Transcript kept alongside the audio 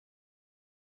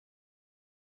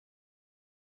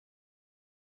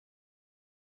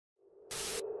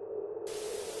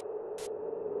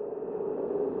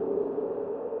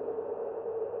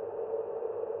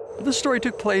This story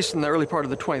took place in the early part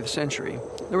of the 20th century.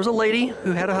 There was a lady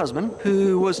who had a husband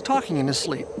who was talking in his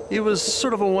sleep. It was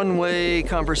sort of a one-way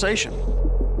conversation.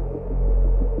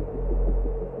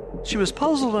 She was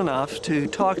puzzled enough to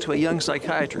talk to a young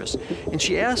psychiatrist, and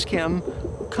she asked him,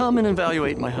 "Come and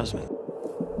evaluate my husband."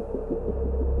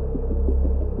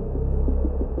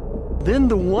 Then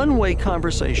the one-way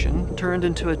conversation turned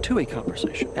into a two-way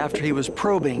conversation after he was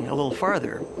probing a little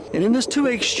farther. And in this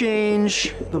two-way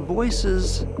exchange, the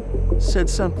voices said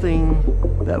something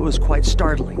that was quite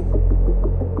startling.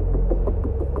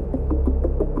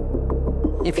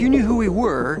 If you knew who we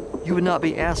were, you would not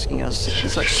be asking us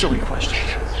such silly questions.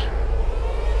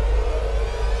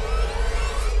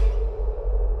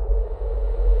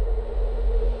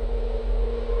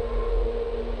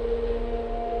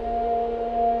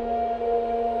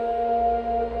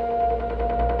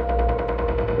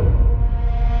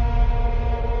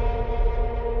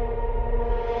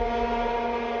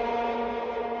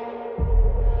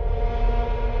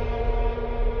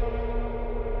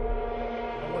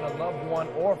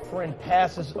 Or friend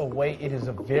passes away, it is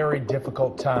a very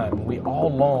difficult time. We all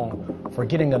long for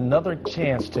getting another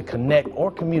chance to connect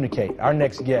or communicate. Our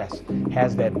next guest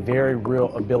has that very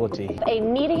real ability. A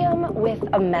medium with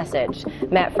a message.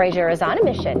 Matt Frazier is on a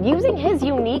mission, using his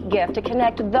unique gift to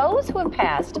connect those who have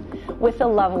passed with the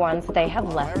loved ones they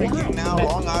have left behind. Now,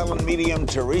 Long Island medium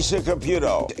Teresa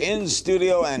Caputo in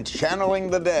studio and channeling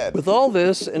the dead. With all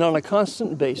this, and on a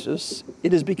constant basis,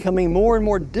 it is becoming more and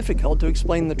more difficult to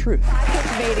explain the truth.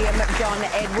 Medium John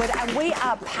Edward, and we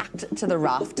are packed to the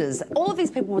rafters. All of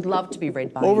these people would love to be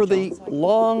read by Over you, the John.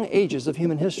 long ages of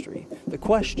human history, the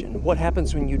question, what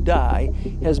happens when you die,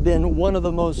 has been one of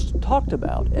the most talked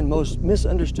about and most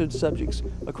misunderstood subjects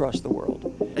across the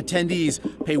world. Attendees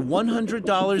pay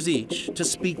 $100 each to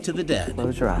speak to the dead.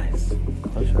 Close your eyes.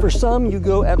 For some, you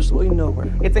go absolutely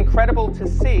nowhere. It's incredible to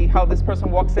see how this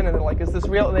person walks in and they're like, is this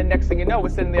real? And then next thing you know, we're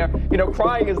sitting there,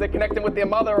 crying as they're connecting with their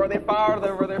mother or their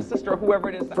father or their sister or whoever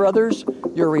it is. For others,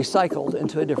 you're recycled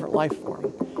into a different life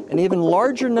form. An even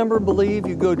larger number believe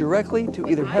you go directly to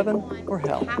either heaven or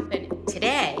hell.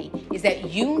 Today is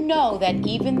that you know that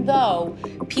even though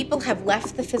people have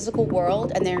left the physical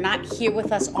world and they're not here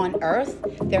with us on earth,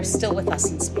 they're still with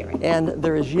us in spirit. And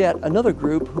there is yet another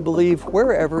group who believe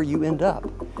wherever you end up,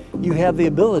 you have the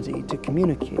ability to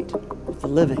communicate with the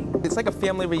living. It's like a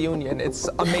family reunion. It's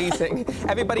amazing.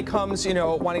 Everybody comes,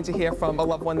 wanting to hear from a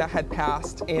loved one that had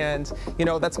passed, and,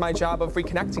 that's my job of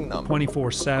reconnecting them.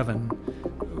 24/7,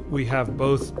 we have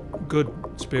both good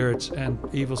spirits and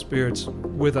evil spirits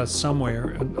with us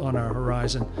somewhere on our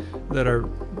horizon that are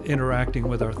interacting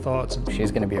with our thoughts. She's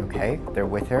going to be okay. They're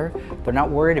with her. They're not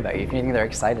worried about you. If anything, they're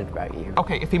excited about you.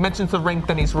 Okay, if he mentions the ring,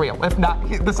 then he's real. If not,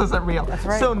 this isn't real. That's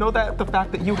right. So know that the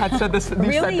fact that you had said this, Really?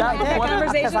 you said that. You had that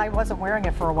conversation? Because I wasn't wearing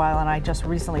it for a while, and I just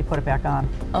recently put it back on.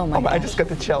 Oh my gosh. I just got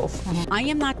the chills. I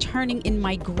am not turning in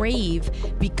my grave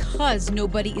because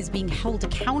nobody is being held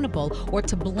accountable or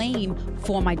to blame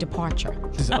for my departure.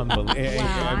 This is unbelievable.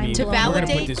 Wow. I mean, To we're going to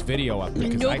validate, put this video up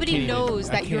because nobody knows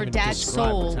that your dad's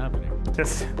soul.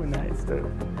 Just nice to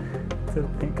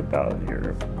think about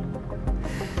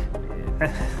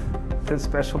the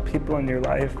special people in your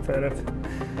life that have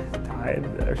died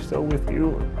that are still with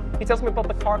you. He tells me about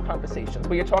the car conversations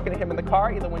where you're talking to him in the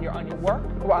car, either when you're on your work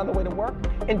or on the way to work.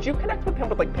 And do you connect with him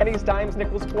with like pennies, dimes,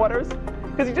 nickels, quarters?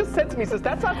 Because he just said to me, he says,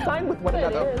 that's not signed with one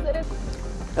another. It is.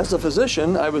 As a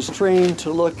physician, I was trained to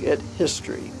look at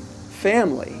history,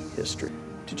 family history,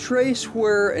 to trace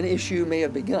where an issue may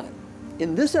have begun.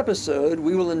 In this episode,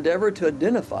 we will endeavor to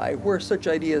identify where such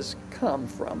ideas come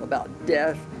from about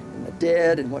death and the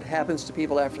dead and what happens to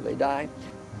people after they die.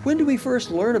 When do we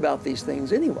first learn about these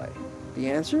things anyway?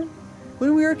 The answer?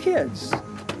 When we were kids.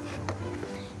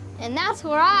 And that's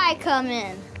where I come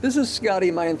in. This is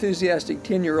Scotty, my enthusiastic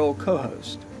 10-year-old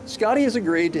co-host. Scotty has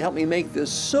agreed to help me make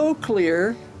this so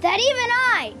clear that even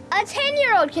I, a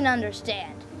 10-year-old, can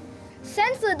understand.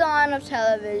 Since the dawn of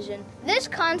television, this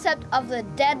concept of the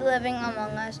dead living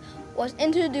among us was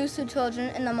introduced to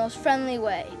children in the most friendly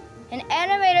way. An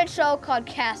animated show called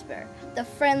Casper, the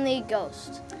Friendly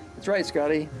Ghost. That's right,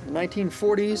 Scotty. In the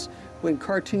 1940s, when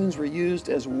cartoons were used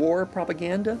as war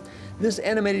propaganda, this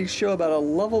animated show about a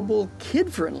lovable,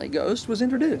 kid-friendly ghost was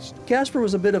introduced. Casper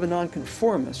was a bit of a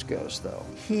nonconformist ghost, though.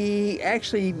 He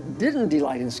actually didn't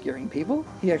delight in scaring people.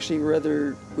 He actually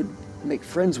rather would make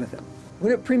friends with them.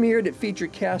 When it premiered, it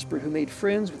featured Casper, who made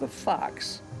friends with a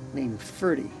fox named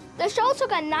Ferdy. The show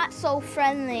took a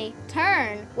not-so-friendly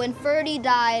turn when Ferdy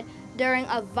died during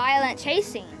a violent chase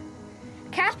scene.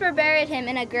 Casper buried him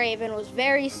in a grave and was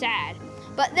very sad.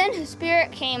 But then his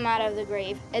spirit came out of the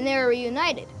grave, and they were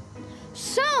reunited.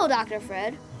 So, Dr.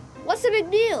 Fred, What's the big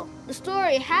deal? The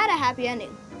story had a happy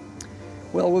ending.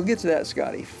 Well, we'll get to that,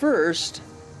 Scotty. First,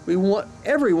 we want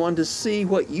everyone to see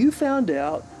what you found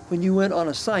out when you went on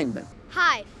assignment.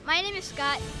 Hi, my name is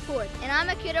Scott Ford, and I'm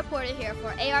a kid reporter here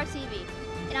for ARTV.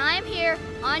 And I'm here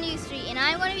on U Street, and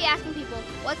I'm going to be asking people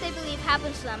what they believe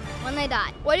happens to them when they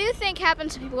die. What do you think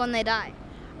happens to people when they die?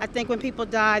 I think when people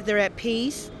die, they're at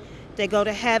peace, they go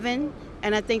to heaven,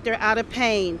 and I think they're out of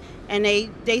pain, and they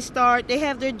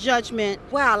have their judgment.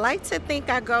 Well, I like to think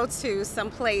I go to some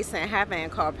place in heaven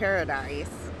called paradise.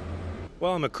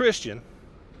 Well, I'm a Christian,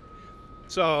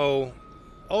 so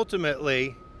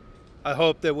ultimately, I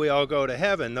hope that we all go to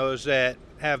heaven, those that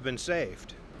have been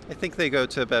saved. I think they go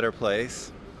to a better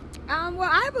place. Well,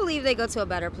 I believe they go to a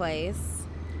better place.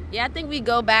 Yeah, I think we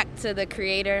go back to the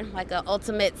Creator, like an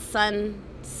ultimate sun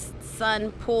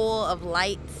pool of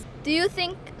light. Do you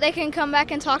think they can come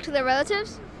back and talk to their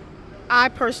relatives? I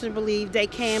personally believe they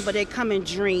can, but they come in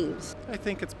dreams. I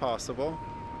think it's possible.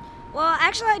 Well,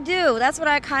 actually I do. That's what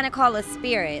I kind of call a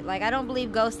spirit. Like, I don't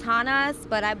believe ghosts haunt us,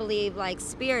 but I believe like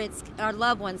spirits, our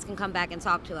loved ones, can come back and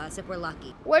talk to us if we're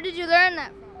lucky. Where did you learn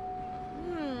that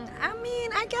from? I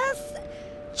mean, I guess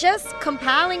just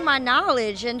compiling my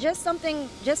knowledge and just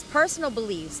personal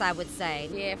beliefs, I would say.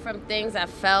 Yeah, from things I've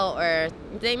felt or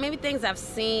maybe things I've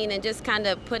seen and just kind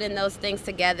of putting those things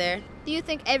together. Do you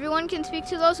think everyone can speak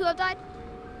to those who have died?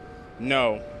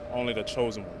 No, only the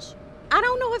chosen ones. I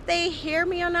don't know if they hear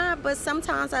me or not, but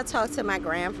sometimes I talk to my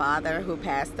grandfather who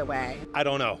passed away. I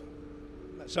don't know.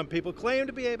 Some people claim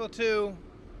to be able to.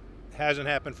 Hasn't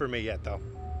happened for me yet, though.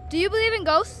 Do you believe in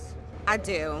ghosts? I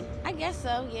do. I guess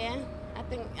so, yeah. I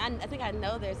think I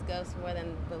know there's ghosts more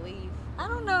than believe. I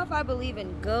don't know if I believe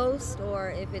in ghosts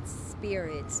or if it's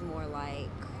spirits more like.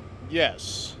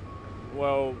 Yes.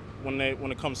 Well, when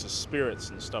it comes to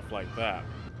spirits and stuff like that.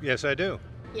 Yes, I do.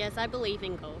 Yes, I believe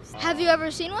in ghosts. Have you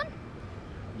ever seen one?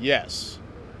 Yes.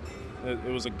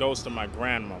 It was a ghost of my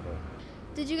grandmother.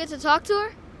 Did you get to talk to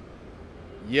her?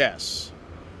 Yes.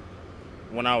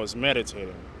 When I was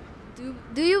meditating.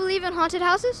 Do you believe in haunted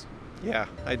houses? Yeah,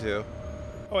 I do.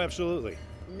 Oh, absolutely.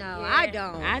 No, Yeah, I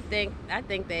don't. I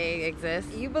think they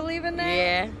exist. You believe in that?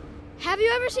 Yeah. Have you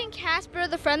ever seen Casper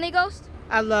the Friendly Ghost?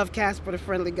 I love Casper the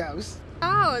Friendly Ghost.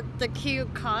 Oh, the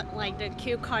cute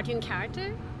cartoon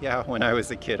character? Yeah, when I was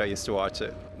a kid, I used to watch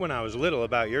it. When I was little,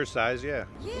 about your size, yeah.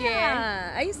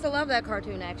 Yeah, I used to love that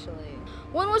cartoon, actually.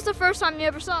 When was the first time you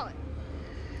ever saw it?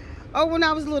 Oh, when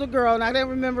I was a little girl, and I don't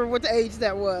remember what the age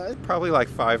that was. Probably like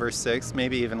 5 or 6,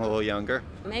 maybe even a little younger.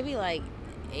 Maybe like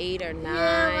 8 or 9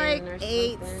 Yeah, like or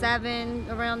 8, something. 7,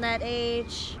 around that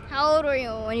age. How old were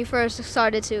you when you first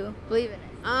started to believe in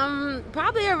it?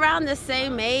 Probably around the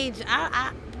same age.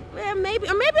 Yeah, maybe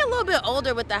a little bit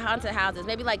older with the haunted houses.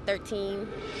 Maybe like 13.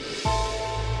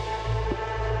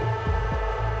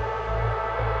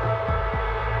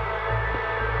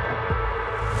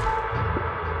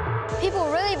 People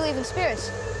really believe in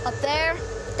spirits. Up there,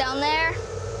 down there,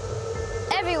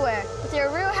 everywhere. But they're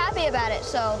real happy about it,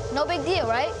 so no big deal,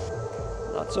 right?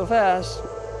 Not so fast.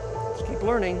 Let's keep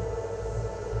learning.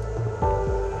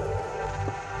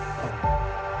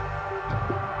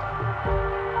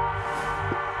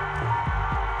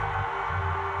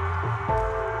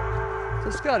 So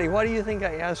Scotty, why do you think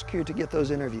I asked you to get those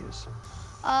interviews?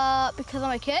 Because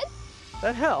I'm a kid?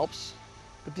 That helps.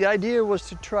 But the idea was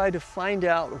to try to find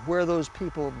out where those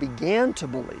people began to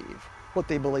believe what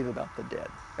they believe about the dead.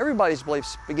 Everybody's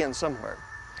beliefs begin somewhere.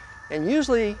 And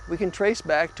usually we can trace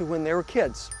back to when they were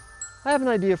kids. I have an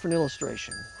idea for an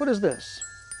illustration. What is this?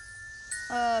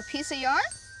 A piece of yarn?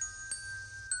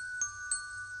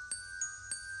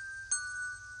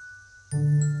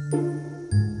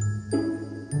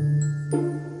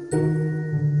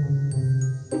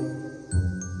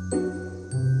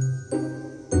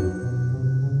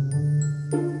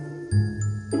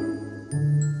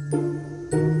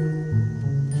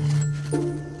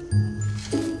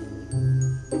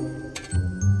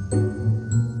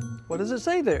 What does it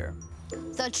say there?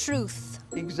 The truth.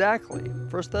 Exactly.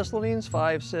 1 Thessalonians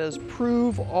 5 says,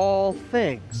 prove all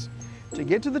things. To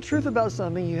get to the truth about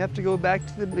something, you have to go back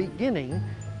to the beginning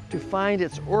to find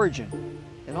its origin.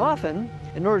 And often,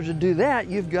 in order to do that,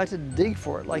 you've got to dig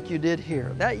for it like you did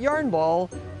here. That yarn ball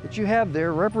that you have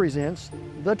there represents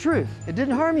the truth. It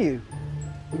didn't harm you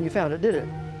when you found it, did it?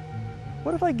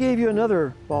 What if I gave you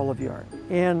another ball of yarn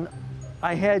and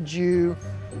I had you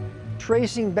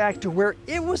tracing back to where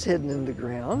it was hidden in the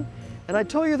ground, and I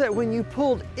told you that when you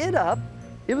pulled it up,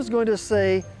 it was going to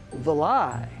say the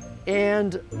lie.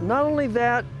 And not only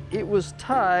that, it was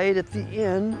tied at the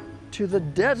end to the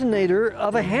detonator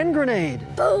of a hand grenade.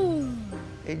 Boom!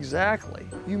 Exactly.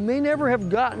 You may never have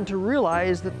gotten to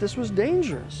realize that this was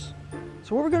dangerous.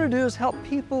 So what we're going to do is help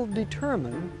people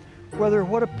determine whether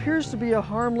what appears to be a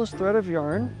harmless thread of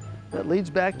yarn that leads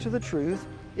back to the truth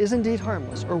is indeed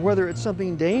harmless, or whether it's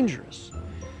something dangerous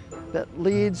that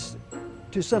leads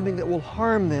to something that will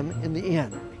harm them in the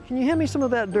end. Can you hand me some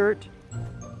of that dirt?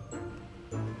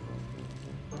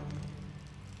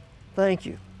 Thank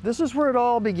you. This is where it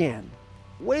all began.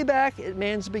 Way back at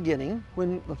man's beginning,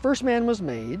 when the first man was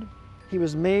made, he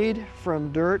was made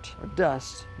from dirt or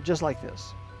dust, just like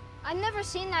this. I've never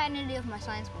seen that in any of my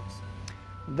science books.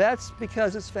 That's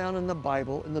because it's found in the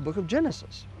Bible in the book of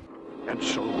Genesis. And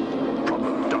so,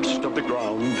 from the dust of the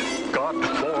ground, God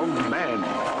formed man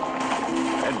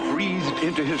and breathed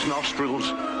into his nostrils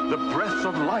the breath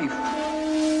of life.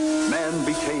 Man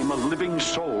became a living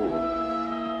soul.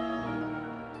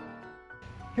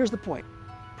 Here's the point.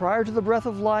 Prior to the breath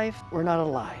of life, we're not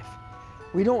alive.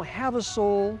 We don't have a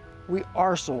soul, we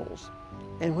are souls.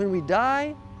 And when we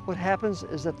die, what happens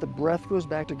is that the breath goes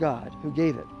back to God, who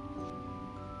gave it.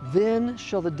 Then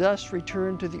shall the dust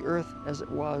return to the earth as it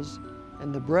was,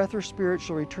 and the breath or spirit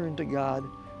shall return to God,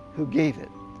 who gave it.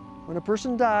 When a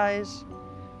person dies,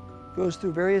 goes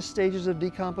through various stages of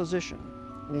decomposition,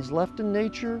 and he's left in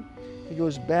nature, he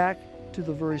goes back to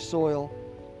the very soil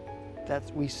that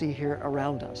we see here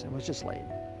around us and was just laid.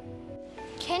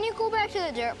 Can you go back to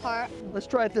the dirt part? Let's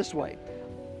try it this way.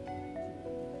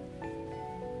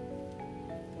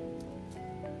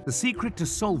 The secret to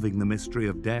solving the mystery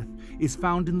of death is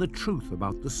found in the truth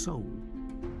about the soul.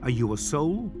 Are you a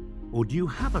soul, or do you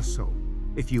have a soul?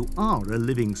 If you are a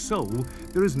living soul,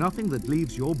 there is nothing that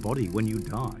leaves your body when you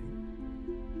die.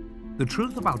 The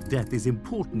truth about death is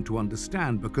important to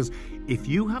understand because if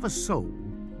you have a soul,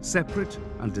 separate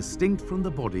and distinct from the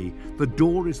body, the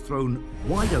door is thrown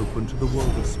wide open to the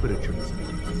world of spiritualism.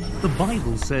 The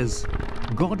Bible says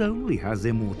God only has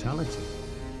immortality.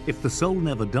 If the soul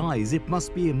never dies, it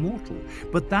must be immortal.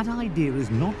 But that idea is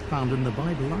not found in the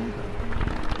Bible either.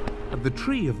 At the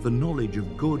tree of the knowledge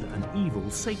of good and evil,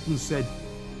 Satan said,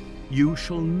 "You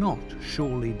shall not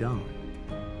surely die."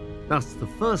 Thus, the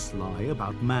first lie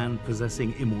about man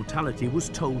possessing immortality was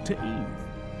told to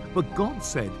Eve. But God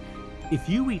said, "If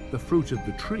you eat the fruit of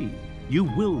the tree, you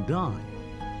will die."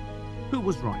 Who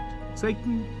was right,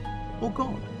 Satan or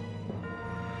God?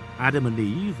 Adam and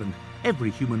Eve and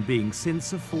every human being since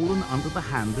have fallen under the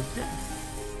hand of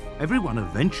death. Everyone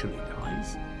eventually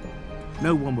dies.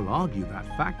 No one will argue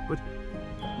that fact, but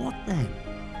what then?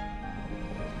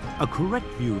 A correct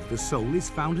view of the soul is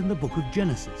found in the book of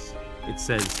Genesis. It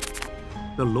says,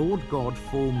 "The Lord God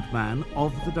formed man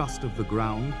of the dust of the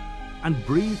ground and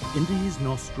breathed into his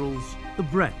nostrils the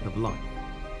breath of life,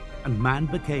 and man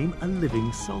became a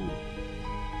living soul."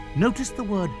 Notice the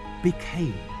word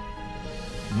became.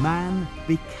 Man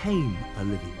became a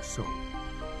living soul.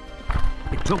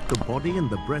 It took the body and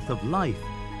the breath of life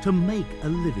to make a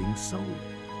living soul.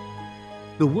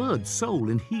 The word soul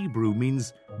in Hebrew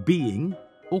means being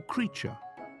or creature.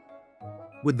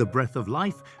 With the breath of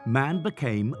life, man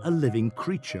became a living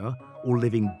creature or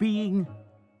living being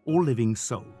or living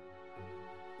soul.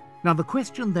 Now the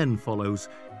question then follows,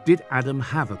 did Adam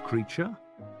have a creature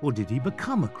or did he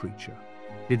become a creature?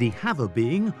 Did he have a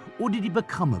being or did he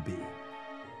become a being?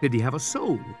 Did he have a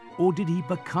soul, or did he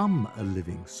become a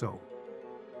living soul?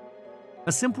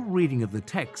 A simple reading of the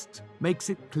text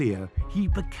makes it clear he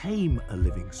became a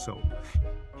living soul.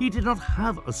 He did not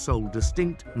have a soul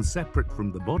distinct and separate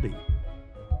from the body.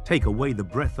 Take away the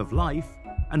breath of life,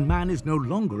 and man is no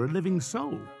longer a living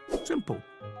soul. Simple.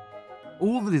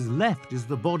 All that is left is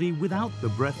the body without the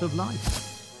breath of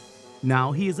life.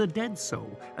 Now he is a dead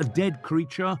soul, a dead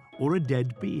creature, or a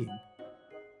dead being.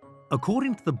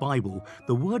 According to the Bible,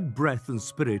 the word breath and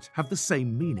spirit have the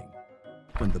same meaning.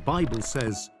 When the Bible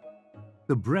says,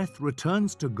 "The breath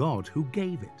returns to God who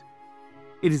gave it,"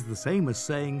 it is the same as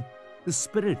saying, "The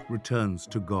spirit returns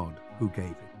to God who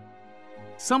gave it."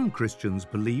 Some Christians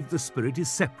believe the spirit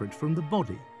is separate from the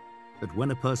body, that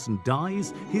when a person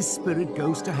dies, his spirit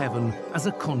goes to heaven as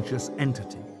a conscious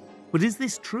entity. But is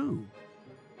this true?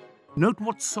 Note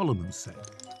what Solomon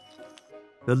said.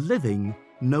 "The living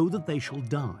know that they shall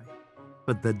die,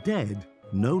 but the dead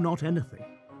know not anything.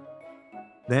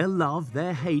 Their love,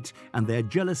 their hate, and their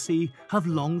jealousy have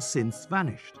long since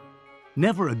vanished.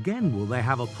 Never again will they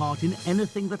have a part in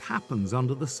anything that happens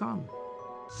under the sun."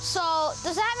 So,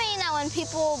 does that mean that when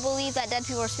people believe that dead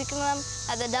people are speaking to them,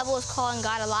 that the devil is calling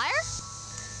God a liar?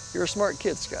 You're a smart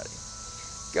kid, Scotty.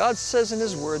 God says in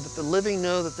his word that the living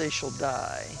know that they shall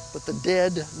die, but the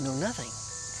dead know nothing.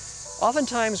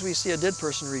 Oftentimes we see a dead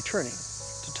person returning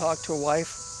to talk to a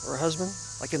wife or a husband,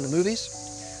 like in the movies,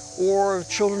 or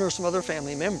children or some other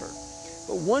family member.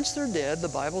 But once they're dead, the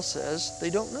Bible says they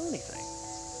don't know anything.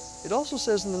 It also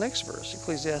says in the next verse,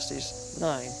 Ecclesiastes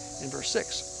 9 and verse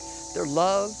 6, their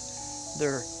love,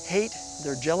 their hate,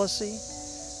 their jealousy,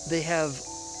 they have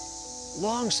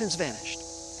long since vanished.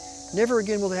 Never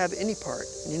again will they have any part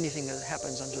in anything that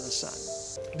happens under the sun.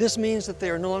 This means that they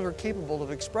are no longer capable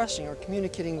of expressing or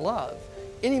communicating love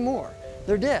anymore.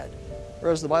 They're dead, or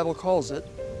as the Bible calls it,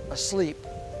 asleep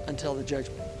until the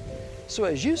judgment. So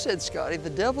as you said, Scotty, the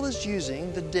devil is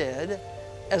using the dead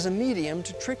as a medium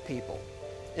to trick people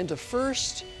into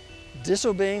first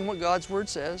disobeying what God's Word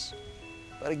says,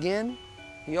 but again,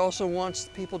 he also wants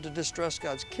people to distrust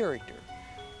God's character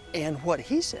and what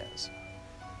He says,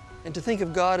 and to think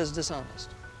of God as dishonest.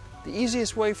 The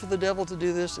easiest way for the devil to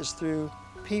do this is through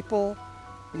people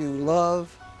you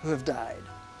love who have died.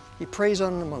 He preys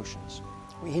on emotions.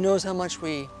 He knows how much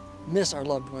we miss our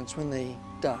loved ones when they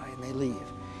die and they leave.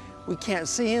 We can't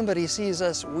see Him, but He sees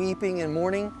us weeping and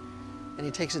mourning, and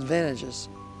He takes advantages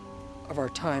of our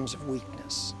times of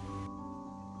weakness.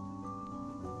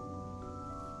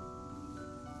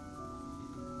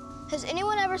 Has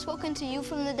anyone ever spoken to you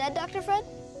from the dead, Dr. Fred?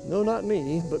 No, not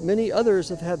me, but many others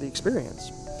have had the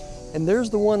experience. And there's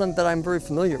the one that I'm very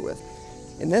familiar with.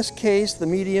 In this case, the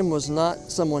medium was not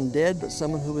someone dead, but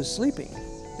someone who was sleeping.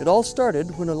 It all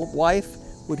started when a wife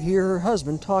would hear her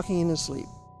husband talking in his sleep.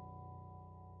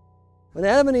 When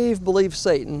Adam and Eve believed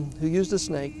Satan, who used a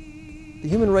snake, the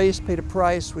human race paid a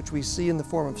price which we see in the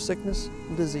form of sickness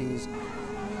and disease,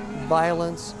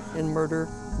 violence and murder,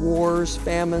 wars,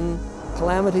 famine,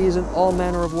 calamities, and all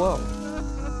manner of woe.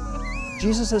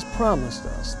 Jesus has promised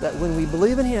us that when we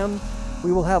believe in Him,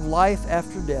 we will have life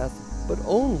after death, but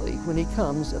only when He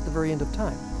comes at the very end of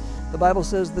time. The Bible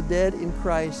says the dead in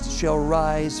Christ shall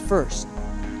rise first.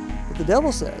 But the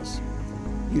devil says,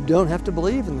 you don't have to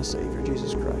believe in the Savior,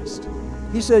 Jesus Christ.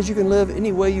 He says you can live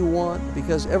any way you want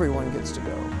because everyone gets to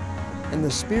go. And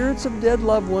the spirits of dead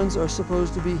loved ones are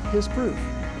supposed to be His proof.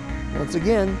 Once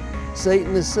again,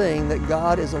 Satan is saying that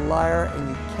God is a liar and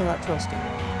you cannot trust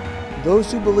Him.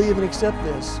 Those who believe and accept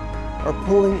this are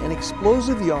pulling an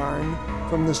explosive yarn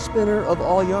from the spinner of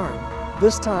all yarn.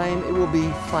 This time it will be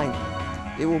final.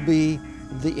 It will be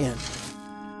the end.